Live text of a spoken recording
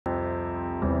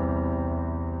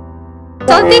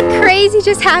Something crazy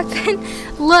just happened.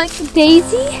 Look,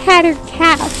 Daisy had her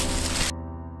calf.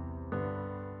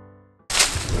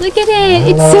 Look at it.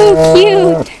 It's so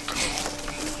cute.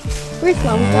 Where's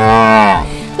Lola?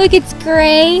 Look, it's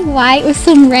gray, white with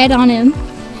some red on him.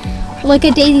 Look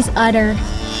at Daisy's udder.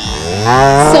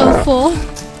 So full.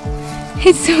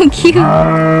 It's so cute.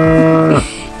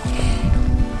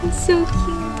 It's so cute.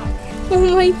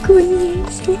 Oh my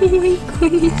goodness. Oh my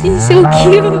goodness. She's so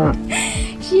cute.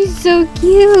 She's so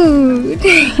cute.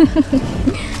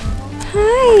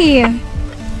 Hi.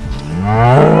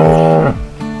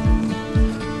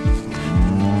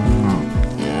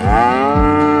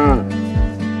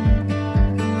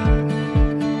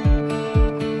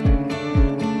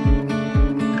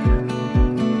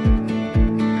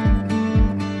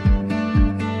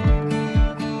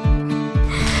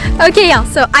 Okay, y'all,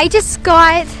 so I just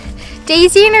got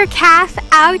Daisy and her calf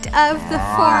out of the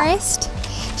forest.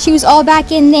 She was all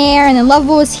back in there, and then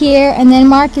Lovable was here, and then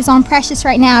Mark is on Precious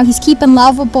right now. He's keeping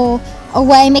Lovable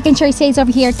away, making sure he stays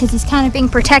over here because he's kind of being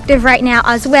protective right now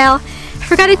as well. I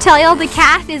forgot to tell y'all, the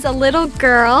calf is a little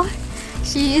girl.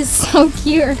 She is so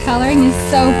cute. Her coloring is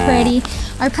so pretty.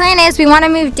 Our plan is we want to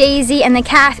move Daisy and the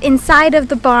calf inside of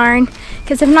the barn,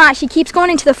 because if not, she keeps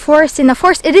going into the forest. In the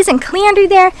forest, it isn't clean under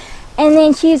there. And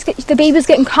then the baby was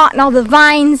getting caught in all the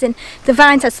vines, and the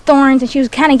vines has thorns, and she was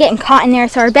kind of getting caught in there.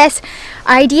 So our best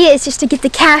idea is just to get the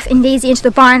calf and Daisy into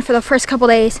the barn for the first couple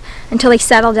days until they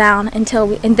settle down, and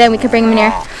then we can bring them in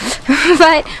there.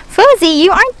 But Fozy,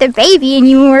 you aren't the baby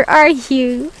anymore, are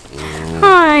you?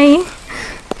 Hi.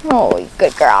 Oh,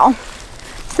 good girl.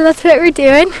 So that's what we're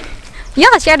doing.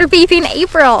 Yeah, she had her baby in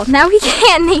April. Now we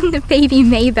can't name the baby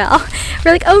Maybell.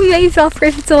 We're like, oh, Maybell for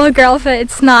if it's a little girl, but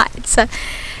it's not.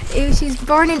 She's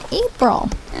born in April.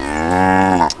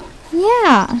 Yeah,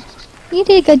 you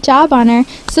did a good job on her.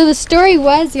 So the story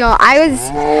was, y'all,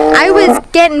 I was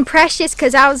getting Precious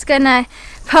because I was gonna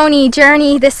pony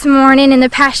Journey this morning in the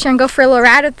pasture and go for a little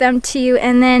ride with them too.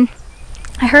 And then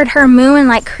I heard her mooing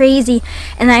like crazy,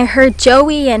 and I heard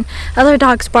Joey and other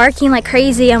dogs barking like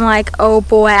crazy. I'm like, oh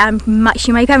boy,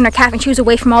 she might be having her calf, and she was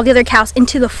away from all the other cows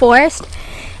into the forest.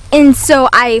 And so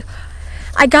I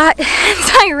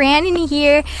ran in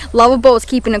here. Lovable was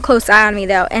keeping a close eye on me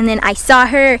though, and then I saw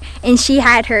her and she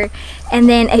had her, and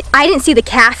then I didn't see the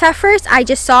calf at first. I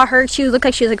just saw her. She looked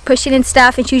like she was like pushing and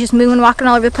stuff, and she was just moving, walking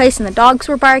all over the place, and the dogs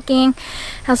were barking.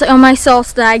 I was like, oh my soul.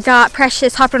 So I got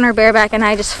Precious, hopped on her bareback, and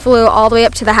I just flew all the way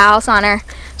up to the house on her,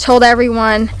 told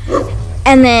everyone.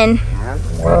 And then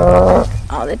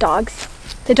oh, the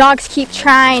dogs keep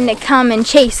trying to come and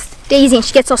chase Daisy, and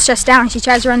she gets all stressed out and she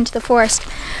tries to run into the forest.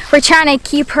 We're trying to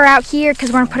keep her out here because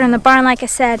we're gonna put her in the barn like I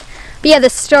said. But yeah, the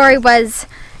story was,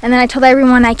 and then I told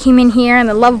everyone I came in here, and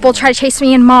the Lovable tried to chase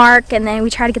me and Mark, and then we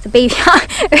tried to get the baby out.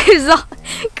 It was all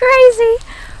crazy.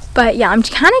 But yeah, I'm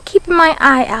kind of keeping my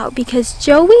eye out because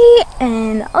Joey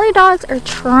and other dogs are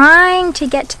trying to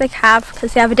get to the calf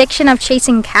because they have addiction of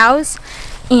chasing cows,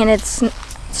 and it's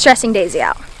stressing Daisy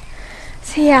out.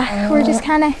 So yeah, we're just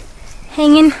kind of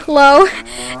hanging low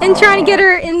and trying to get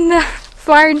her in the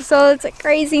barn. So it's a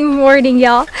crazy morning,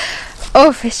 y'all.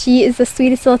 Oh, she is the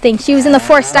sweetest little thing. She was in the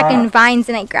forest stuck in vines,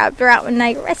 and I grabbed her out and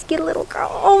I rescued a little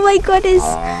girl. Oh my goodness,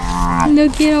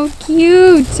 look at how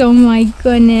cute. Oh my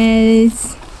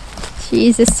goodness, she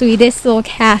is the sweetest little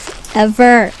calf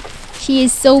ever. She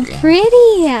is so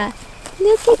pretty.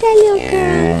 Look at that little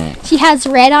girl. She has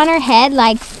red on her head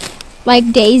like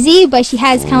Daisy, but she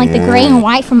has kind of like the gray and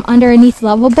white from underneath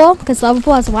Lovable, because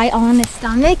Lovable has white all on his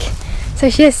stomach. So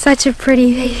she is such a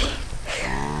pretty baby.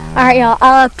 Alright, y'all,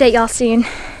 I'll update y'all soon.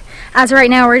 As of right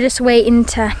now, we're just waiting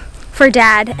for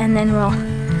Dad, and then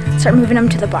we'll start moving them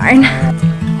to the barn.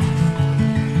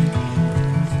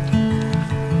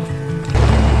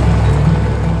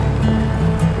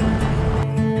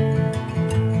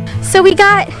 So we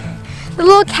got the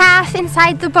little calf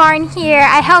inside the barn here.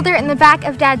 I held her in the back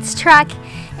of Dad's truck,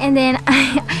 and then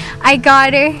we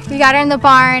got her in the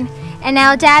barn, and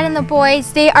now Dad and the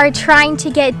boys, they are trying to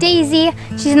get Daisy.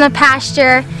 She's in the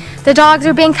pasture. The dogs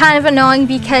are being kind of annoying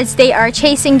because they are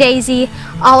chasing Daisy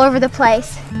all over the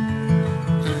place.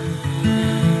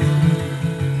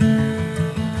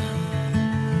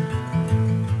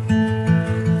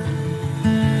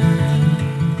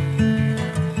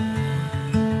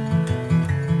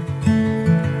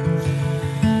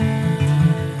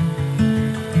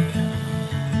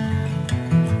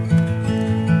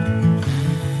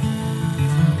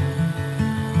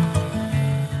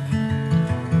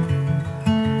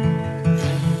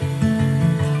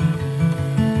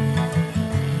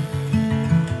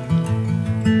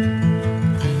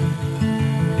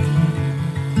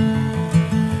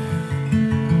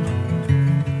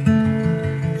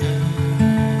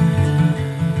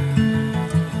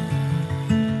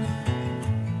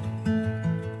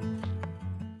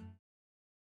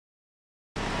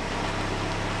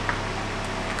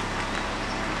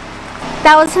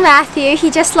 That was Matthew. He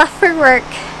just left for work.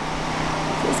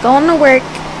 He's going to work.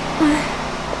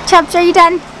 Chubbs, are you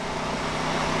done?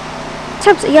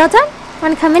 Chubbs, are you all done?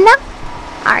 Want to come in now?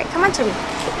 Alright, come on, Chubby.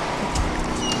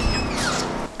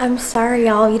 I'm sorry,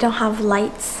 y'all. We don't have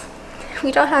lights.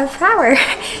 We don't have power.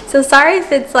 So sorry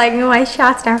if it's like my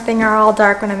shots and everything are all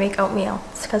dark when I make oatmeal.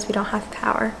 It's because we don't have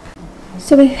power.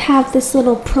 So we have this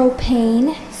little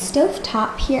propane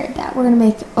stovetop here that we're going to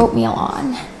make oatmeal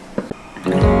on.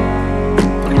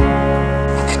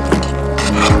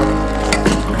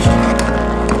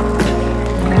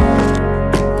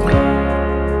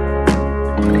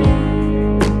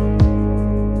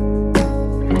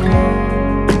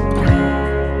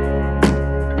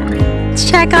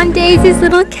 Check on Daisy's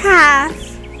little calf.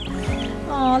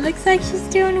 Oh, looks like she's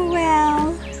doing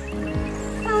well.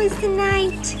 How was the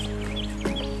night?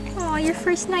 Oh, your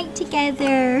first night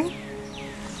together.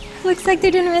 Looks like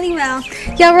they're doing really well.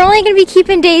 Yeah, we're only going to be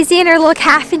keeping Daisy and her little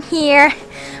calf in here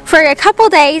for a couple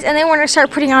days, and then we're going to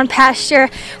start putting on pasture.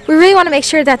 We really want to make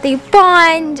sure that they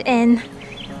bond and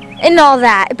all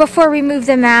that before we move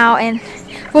them out, and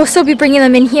we'll still be bringing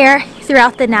them in here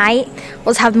throughout the night.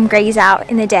 We'll just have them graze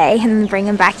out in the day and then bring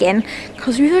them back in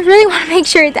because we really want to make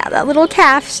sure that that little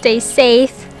calf stays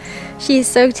safe. She's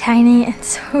so tiny and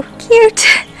so cute.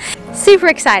 Super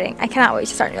exciting. I cannot wait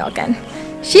to start milking.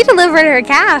 She delivered her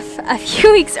calf a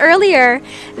few weeks earlier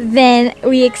than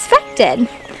we expected.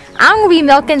 I'm going to be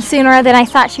milking sooner than I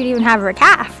thought she'd even have her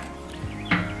calf.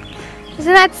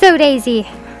 Isn't that so, Daisy?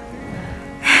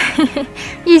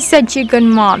 You're such a good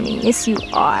mommy. Yes, you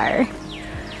are.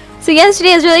 So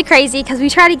yesterday was really crazy because we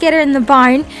tried to get her in the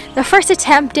barn. The first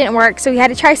attempt didn't work, so we had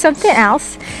to try something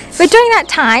else. But during that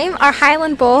time, our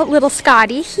Highland bull, little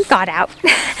Scotty, he got out.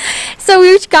 So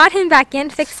we got him back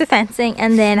in, fixed the fencing,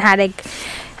 and then had to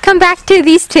come back to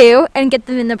these two and get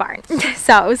them in the barn.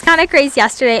 So it was kind of crazy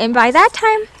yesterday, and by that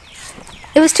time,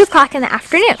 it was 2 o'clock in the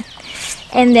afternoon.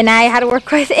 And then I had to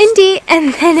work with Indy,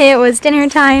 and then it was dinner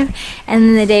time, and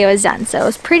then the day was done. So it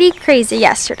was pretty crazy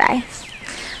yesterday.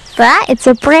 But it's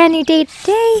a brand new day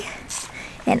today,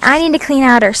 and I need to clean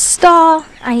out her stall.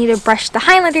 I need to brush the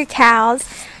Highlander cows.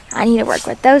 I need to work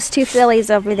with those 2 fillies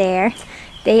over there.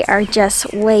 They are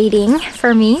just waiting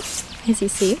for me, as you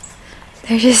see.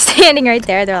 They're just standing right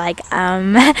there. They're like,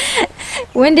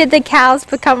 when did the cows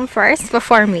become first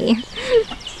before me?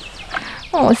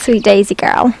 Oh, sweet Daisy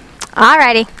girl.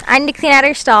 Alrighty, I need to clean out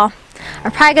her stall. I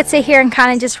probably could sit here and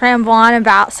kind of just ramble on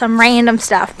about some random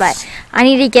stuff, but I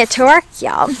need to get to work,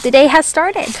 y'all. The day has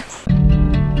started.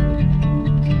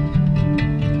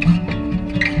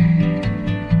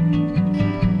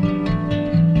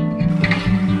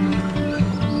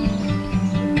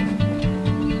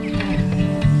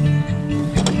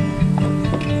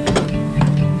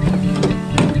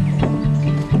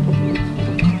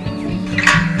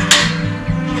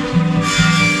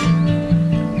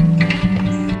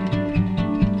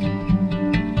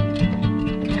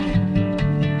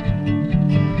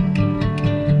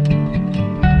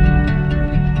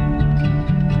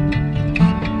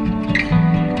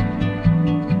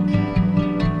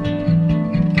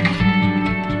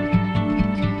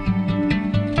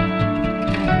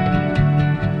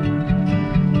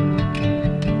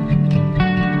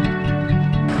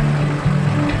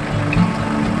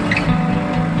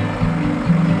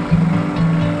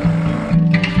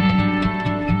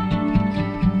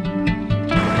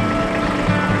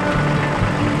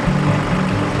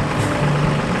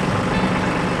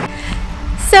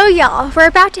 So y'all, we're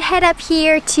about to head up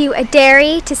here to a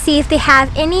dairy to see if they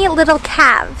have any little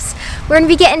calves. We're going to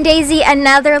be getting Daisy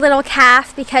another little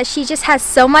calf because she just has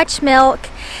so much milk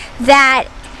that,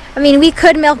 I mean, we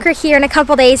could milk her here in a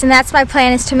couple days, and that's my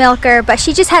plan, is to milk her, but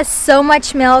she just has so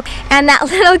much milk, and that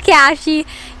little calf, she,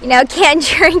 you know, can't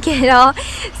drink it all.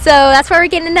 So that's why we're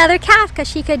getting another calf, because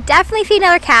she could definitely feed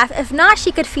another calf. If not,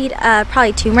 she could feed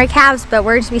probably 2 more calves, but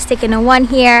we're just going to be sticking to 1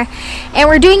 here. And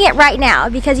we're doing it right now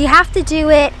because you have to do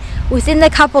it within the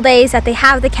couple days that they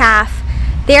have the calf,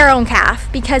 their own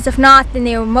calf, because if not, then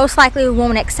they most likely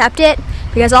won't accept it,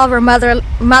 because all of her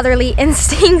motherly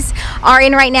instincts are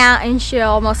in right now, and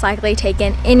she'll most likely take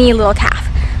in any little calf.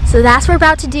 So that's what we're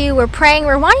about to do. We're praying.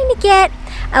 We're wanting to get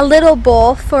a little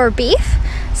bull for beef,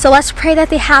 so let's pray that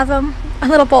they have them, a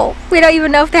little bull. We don't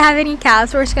even know if they have any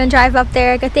calves. We're just going to drive up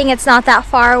there. Good thing it's not that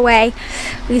far away.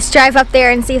 We just drive up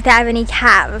there and see if they have any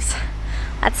calves.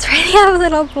 Let's pray they have a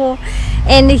little bull.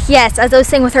 And yes, as I was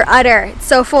saying with her udder, it's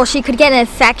so full. She could get an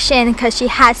infection because she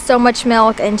has so much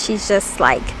milk, and she's just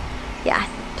like, yeah,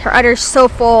 her udder's so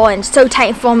full and so tight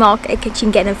and full of milk, she can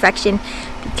get an infection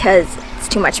because it's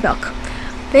too much milk.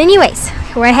 But anyways,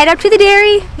 we're gonna head up to the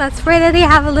dairy. Let's pray that they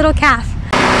have a little calf.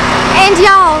 And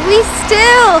y'all, we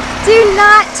still do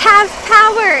not have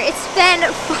power. It's been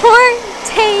 4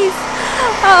 days.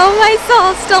 Oh, my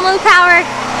soul, still no power.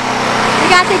 We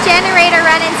got the generator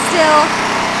running still.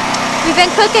 We've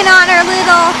been cooking on our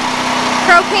little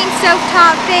propane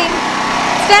stovetop thing.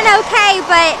 It's been okay,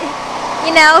 but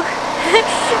you know,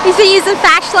 we've been using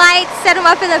flashlights, set them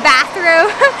up in the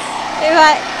bathroom.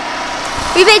 But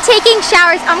we've been taking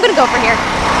showers. I'm gonna go over here.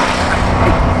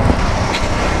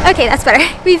 Okay, that's better.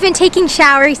 We've been taking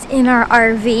showers in our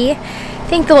RV.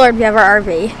 Thank the Lord we have our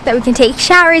RV, that we can take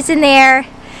showers in there.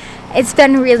 It's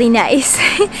been really nice.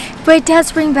 But it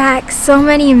does bring back so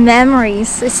many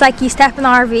memories. It's like you step in the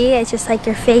RV, it's just like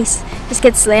your face just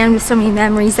gets slammed with so many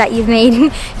memories that you've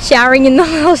made showering in the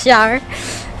little shower.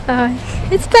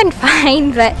 It's been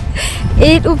fine, but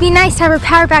it will be nice to have our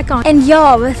power back on. And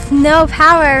y'all, with no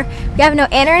power, we have no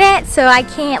internet, so I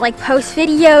can't like post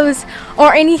videos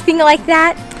or anything like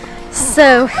that.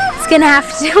 So it's gonna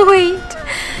have to wait.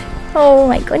 Oh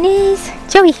my goodness.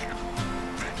 Joey,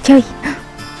 Joey,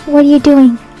 what are you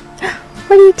doing?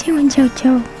 What are you doing,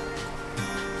 Jojo?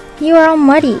 You are all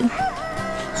muddy.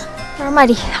 We're all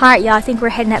muddy. Alright, y'all, I think we're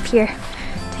heading up here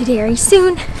to dairy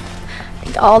soon. I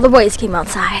think all the boys came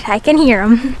outside. I can hear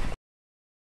them.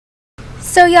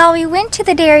 So y'all, we went to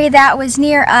the dairy that was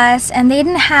near us and they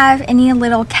didn't have any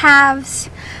little calves.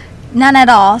 None at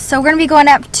all. So we're going to be going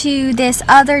up to this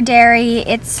other dairy.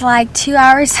 It's like 2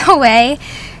 hours away.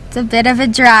 It's a bit of a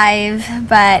drive,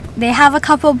 but they have a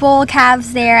couple bull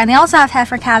calves there and they also have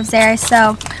heifer calves there.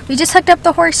 So we just hooked up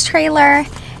the horse trailer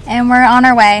and we're on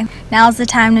our way. Now's the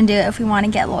time to do it if we want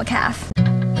to get a little calf.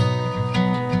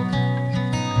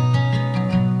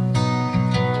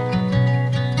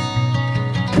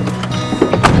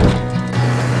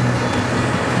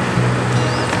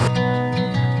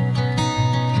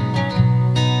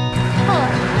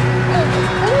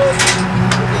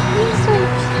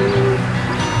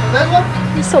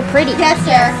 He's so pretty. Yes,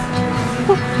 sir.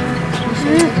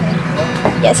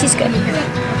 Yes, he's good.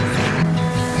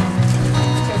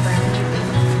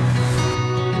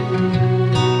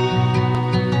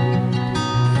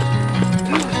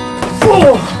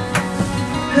 Whoa!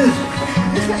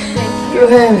 You're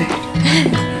heavy.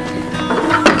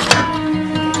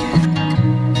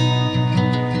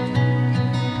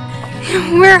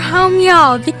 We're home,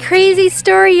 y'all. The crazy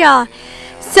story, y'all.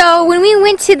 So when we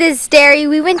went to this dairy,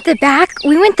 we went the back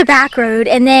road,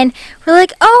 and then we're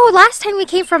like, oh, last time we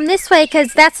came from this way,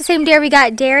 because that's the same dairy we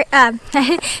got that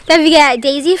we got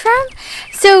Daisy from.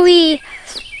 So we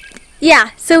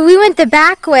went the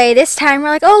back way this time. We're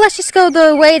like, oh, let's just go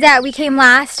the way that we came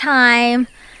last time,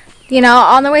 you know,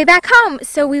 on the way back home.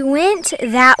 So we went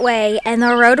that way, and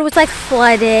the road was like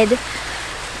flooded,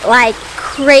 like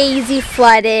crazy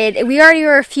flooded. We already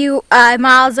were a few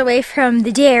miles away from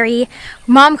the dairy.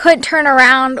 Mom couldn't turn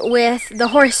around with the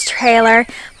horse trailer.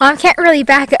 Mom can't really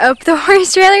back up the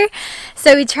horse trailer,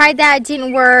 so we tried that. It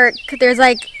didn't work. There's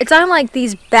like, it's on like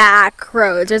these back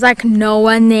roads. There's like no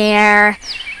one there.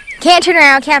 Can't turn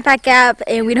around, can't back up,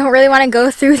 and we don't really want to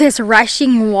go through this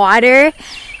rushing water.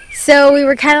 So we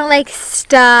were kind of like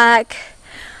stuck.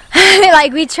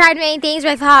 Like we tried many things,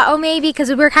 but I thought, oh, maybe because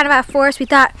we were kind of at force, we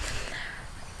thought,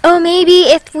 oh, maybe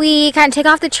if we kind of take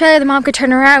off the trailer, the mom could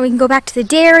turn around, we can go back to the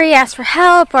dairy, ask for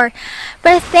help. But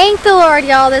thank the Lord,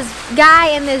 y'all, this guy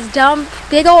in this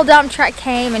big old dump truck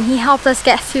came and he helped us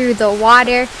get through the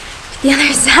water to the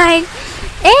other side.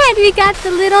 And we got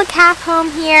the little calf home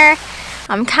here.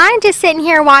 I'm kind of just sitting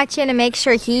here watching to make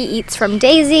sure he eats from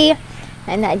Daisy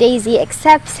and that Daisy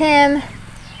accepts him.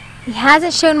 He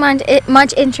hasn't shown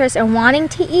much interest in wanting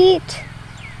to eat,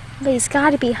 but he's got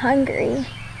to be hungry.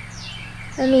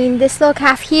 I mean, this little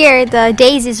calf here, the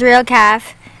Daisy's real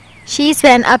calf, she's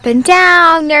been up and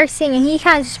down nursing, and he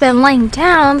kind of just been laying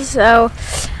down, so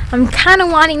I'm kind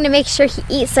of wanting to make sure he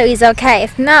eats so he's okay.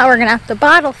 If not, we're going to have to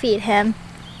bottle feed him.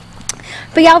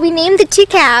 But y'all, we named the 2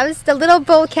 calves. The little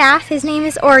bull calf, his name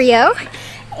is Oreo,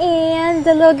 and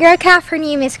the little girl calf, her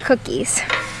name is Cookies.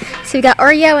 So we got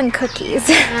Oreo and Cookies.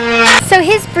 So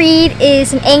his breed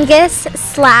is an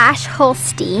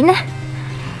Angus/Holstein.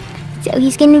 So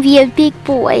he's gonna be a big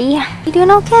boy. You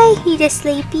doing okay? You just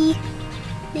sleepy?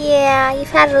 Yeah, you've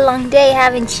had a long day,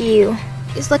 haven't you?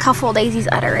 Just look how full Daisy's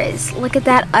udder is. Look at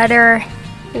that udder.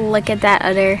 Look at that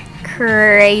udder.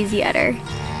 Crazy udder.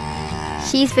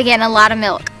 She's been getting a lot of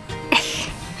milk.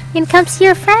 You gonna come see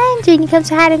your friends? Or you gonna come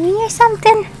say hi to me or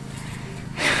something?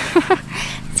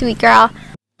 Sweet girl.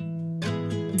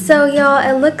 So y'all,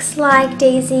 it looks like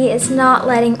Daisy is not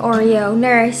letting Oreo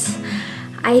nurse.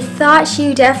 I thought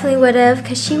she definitely would have,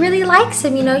 because she really likes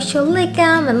him, you know, she'll lick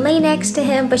him and lay next to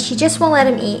him, but she just won't let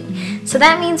him eat. So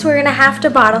that means we're gonna have to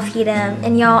bottle feed him.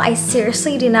 And y'all, I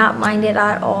seriously do not mind it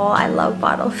at all. I love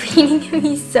bottle feeding him.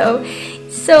 He's so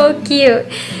cute.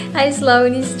 I just love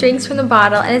when he drinks from the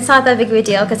bottle, and it's not that big of a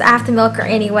deal because I have to milk her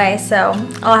anyway, so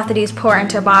all I have to do is pour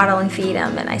into a bottle and feed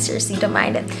him, and I seriously don't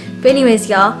mind it. But anyways,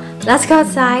 y'all, let's go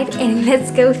outside and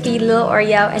let's go feed little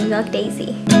Oreo and milk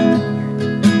Daisy.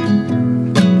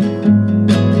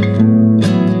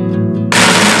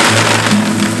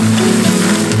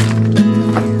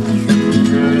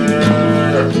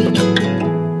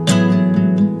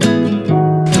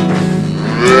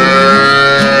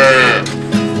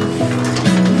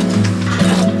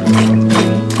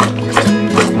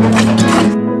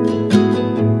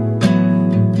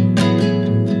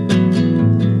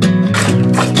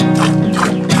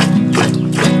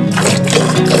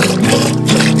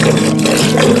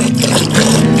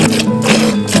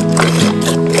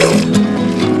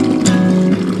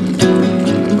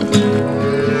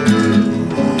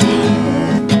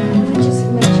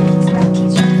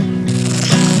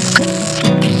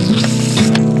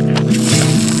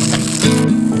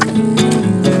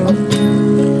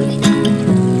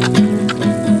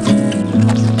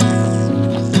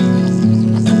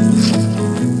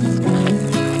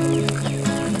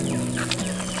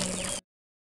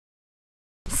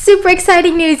 Super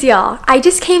exciting news, y'all. I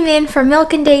just came in from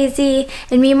milking Daisy,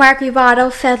 and me and Mark, we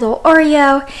fed little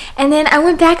Oreo, and then I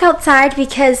went back outside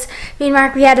because me and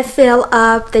Mark, we had to fill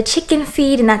up the chicken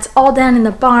feed, and that's all down in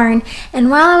the barn. And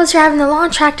while I was driving the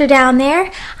lawn tractor down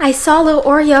there, I saw little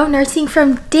Oreo nursing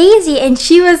from Daisy, and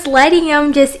she was letting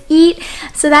him just eat.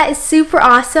 So that is super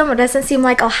awesome. It doesn't seem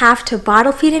like I'll have to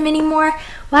bottle feed him anymore.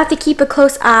 We'll have to keep a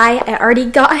close eye. I already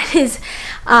got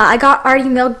already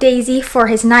milked Daisy for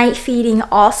his night feeding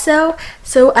also.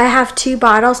 So I have 2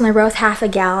 bottles, and they're both half a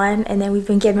gallon, and then we've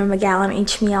been giving him a gallon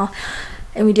each meal,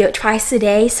 and we do it twice a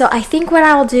day. So I think what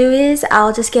I'll do is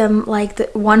I'll just give him like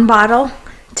 1 bottle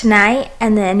tonight,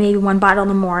 and then maybe 1 bottle in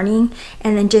the morning,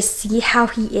 and then just see how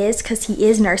he is, because he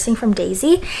is nursing from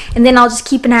Daisy. And then I'll just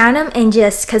keep an eye on him, and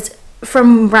just because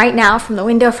from right now, from the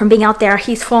window, from being out there,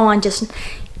 he's full on just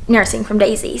nursing from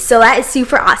Daisy. So that is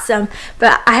super awesome.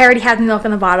 But I already have the milk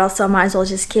in the bottle, so I might as well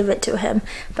just give it to him.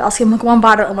 But I'll give him like 1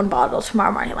 bottle and 1 bottle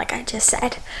tomorrow morning, like I just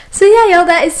said. So yeah, y'all,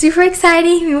 that is super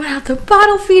exciting. We won't have to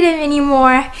bottle feed him anymore.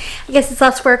 I guess it's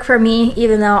less work for me,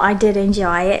 even though I did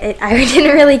enjoy it. I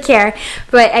didn't really care,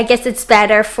 but I guess it's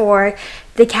better for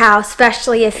the cow,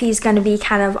 especially if he's going to be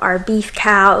kind of our beef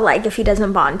cow, like if he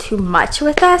doesn't bond too much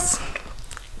with us,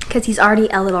 because he's already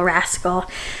a little rascal.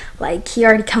 Like, he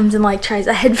already comes and like tries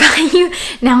to headbutt you.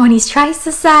 Now when he's twice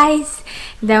the size,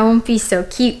 that won't be so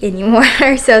cute anymore.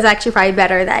 So it's actually probably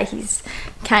better that he's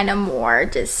kind of more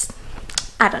just,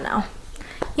 I don't know,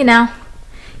 you know,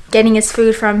 getting his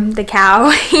food from the cow.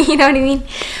 You know what I mean?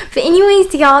 But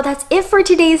anyways, y'all, that's it for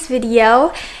today's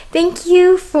video. Thank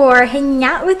you for hanging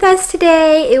out with us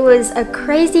today. It was a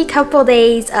crazy couple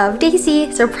days of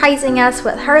Daisy surprising us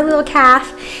with her little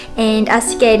calf, and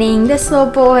us getting this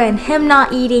little boy and him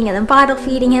not eating, and then bottle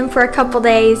feeding him for a couple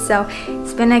days. So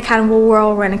it's been a kind of a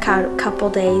whirlwind a couple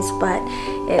days, but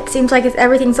it seems like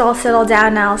everything's all settled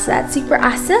down now, so that's super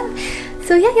awesome.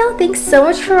 So yeah, y'all, thanks so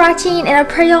much for watching, and I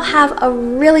pray y'all have a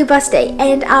really blessed day,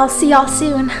 and I'll see y'all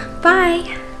soon.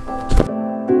 Bye!